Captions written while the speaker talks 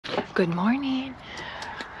Good morning.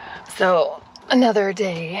 So another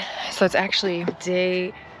day. So it's actually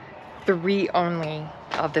day 3 only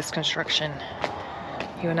of this construction.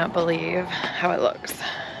 You would not believe how it looks.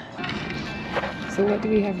 So what do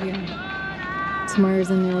we have here? Tamara's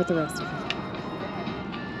in there with the rest of it.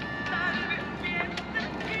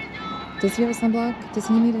 Does he have a sunblock? Does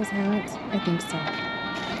he need his hat? I think so.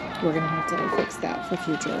 We're gonna have to fix that for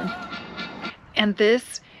future. And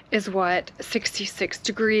this is what 66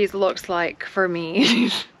 degrees looks like for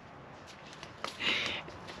me.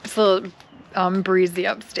 It's a little breezy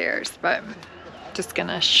upstairs, but just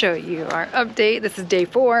gonna show you our update. This is day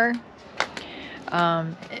 4.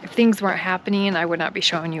 If things weren't happening, I would not be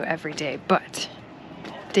showing you every day, but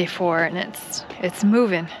day 4 and it's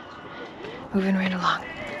moving right along.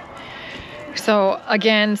 So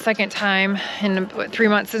again, second time in 3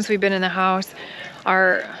 months since we've been in the house,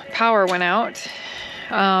 our power went out.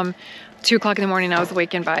 2 o'clock in the morning, I was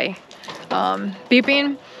awakened by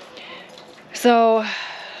beeping. So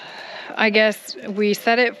I guess we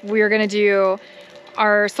said it, we were gonna do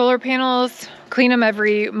our solar panels, clean them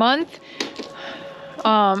every month.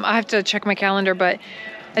 I have to check my calendar, but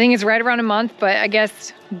I think it's right around a month, but I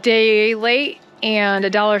guess day late and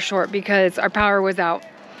 $1 short because our power was out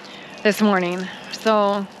this morning.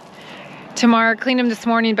 So Tamar cleaned him this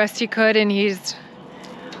morning best he could, and he's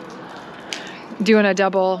doing a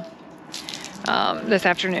double this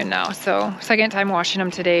afternoon now. So second time washing him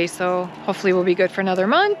today, so hopefully we'll be good for another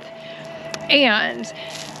month. And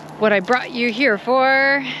what I brought you here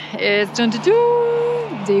for is day 4.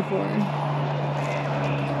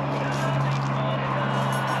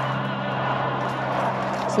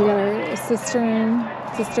 So we got our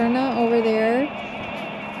cisterna over there.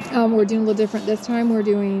 We're doing a little different this time. We're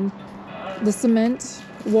doing the cement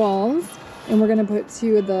walls, and we're gonna put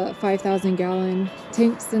 2 of the 5,000-gallon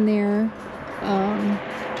tanks in there.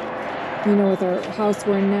 You know, with our house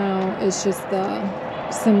we're in now, it's just the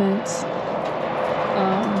cement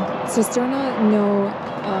cisterna, no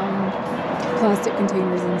plastic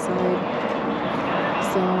containers inside.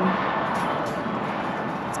 So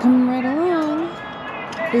it's coming right along.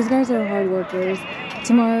 These guys are hard workers.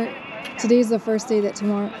 Today's the first day that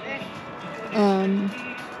Tamar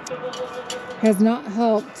has not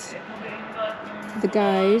helped the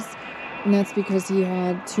guys, and that's because he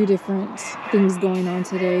had 2 different things going on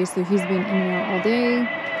today, so he's been in and out all day.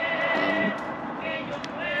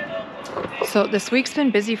 So this week's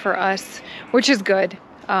been busy for us, which is good.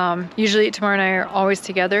 Usually Tamar and I are always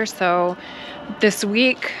together, so this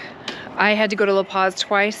week I had to go to La Paz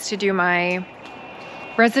twice to do my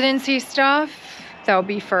residency stuff. That will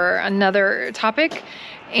be for another topic,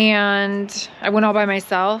 and I went all by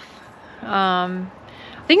myself.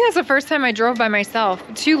 I think that's the first time I drove by myself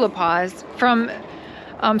to La Paz from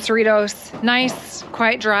Cerritos. Nice,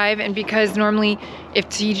 quiet drive, and because normally if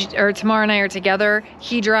Tamar and I are together,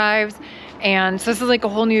 he drives, and so this is like a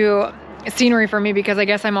whole new scenery for me because I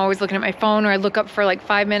guess I'm always looking at my phone, or I look up for like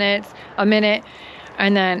 5 minutes, a minute,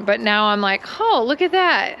 and then, but now I'm like, oh, look at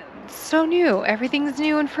that. It's so new. Everything's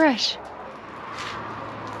new and fresh.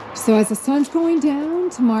 So as the sun's going down,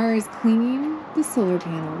 Tamar is cleaning the solar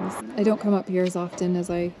panels. I don't come up here as often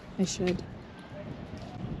as I should.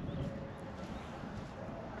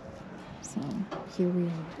 So here we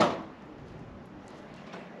are.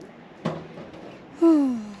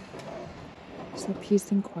 So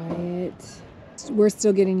peace and quiet. We're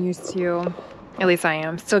still getting used to, at least I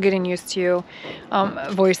am, still getting used to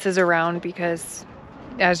voices around because,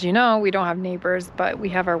 as you know, we don't have neighbors, but we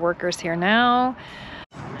have our workers here now.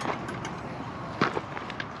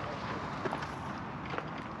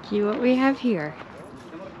 See what we have here.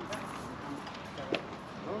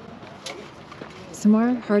 Some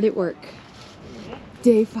more hard at work.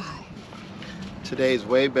 Day 5. Today's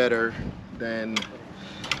way better than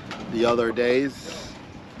the other days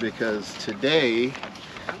because today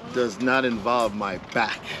does not involve my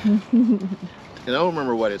back. And I don't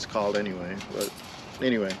remember what it's called anyway, but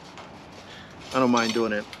anyway, I don't mind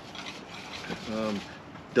doing it.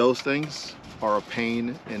 Those things are a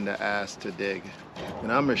pain in the ass to dig.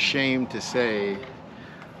 And I'm ashamed to say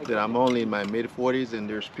that I'm only in my mid-40s and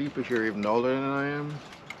there's people here even older than I am,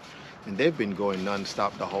 and they've been going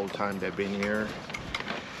non-stop the whole time they've been here.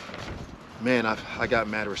 Man, I got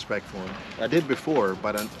mad respect for them. I did before,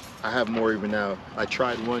 but I have more even now. I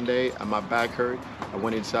tried one day and my back hurt. I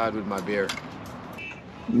went inside with my beer.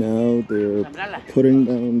 Now they're putting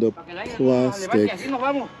down the plastic.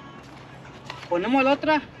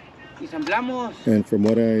 And from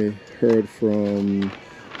what I heard from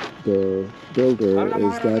the builder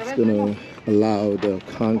is that's gonna allow the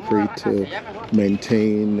concrete to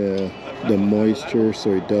maintain the moisture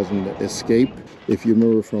so it doesn't escape. If you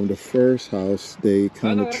remember from the first house, they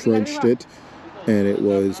kind of trenched it and it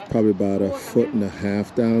was probably about 1.5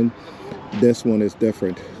 feet down. This one is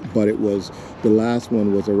different, but the last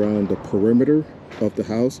one was around the perimeter of the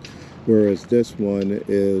house, whereas this one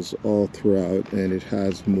is all throughout and it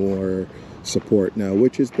has more support. Now,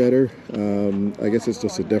 which is better? I guess it's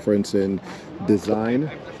just a difference in design.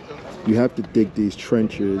 You have to dig these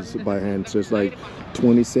trenches by hand, so it's like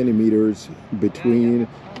 20 centimeters between,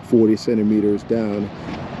 40 centimeters down.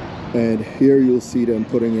 And here you'll see them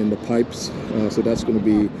putting in the pipes. So that's going to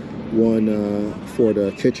be one for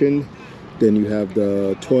the kitchen. Then you have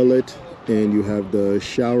the toilet and you have the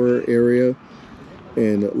shower area.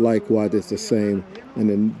 And likewise, it's the same. And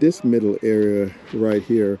then this middle area right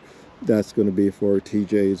here, that's going to be for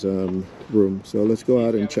TJ's room. So let's go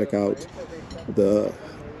out and check out the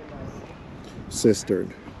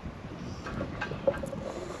cistern.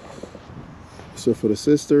 So for the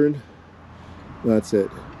cistern, that's it.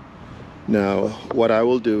 Now, what I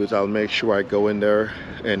will do is I'll make sure I go in there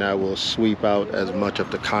and I will sweep out as much of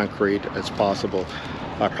the concrete as possible.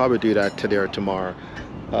 I'll probably do that today or tomorrow.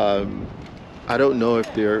 I don't know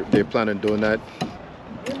if they plan on doing that.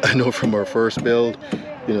 I know from our first build,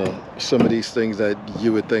 you know, some of these things that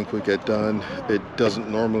you would think would get done, it doesn't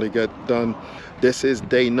normally get done. This is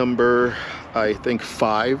day number, I think,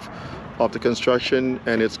 5 of the construction,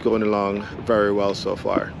 and it's going along very well so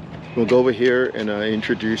far. We'll go over here and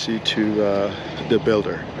introduce you to the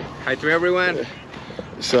builder. Hi to everyone.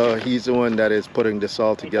 So he's the one that is putting this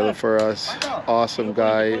all together for us. Awesome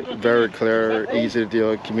guy, very clear, easy to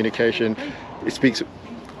deal with, communication. He speaks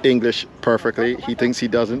English perfectly. He thinks he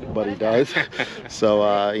doesn't, but he does.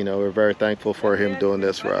 So you know, we're very thankful for him doing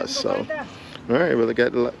this for us. So all right, we'll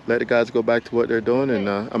let the guys go back to what they're doing, and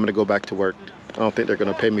I'm gonna go back to work. I don't think they're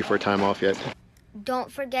gonna pay me for time off yet.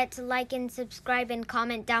 Don't forget to like and subscribe and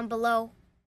comment down below.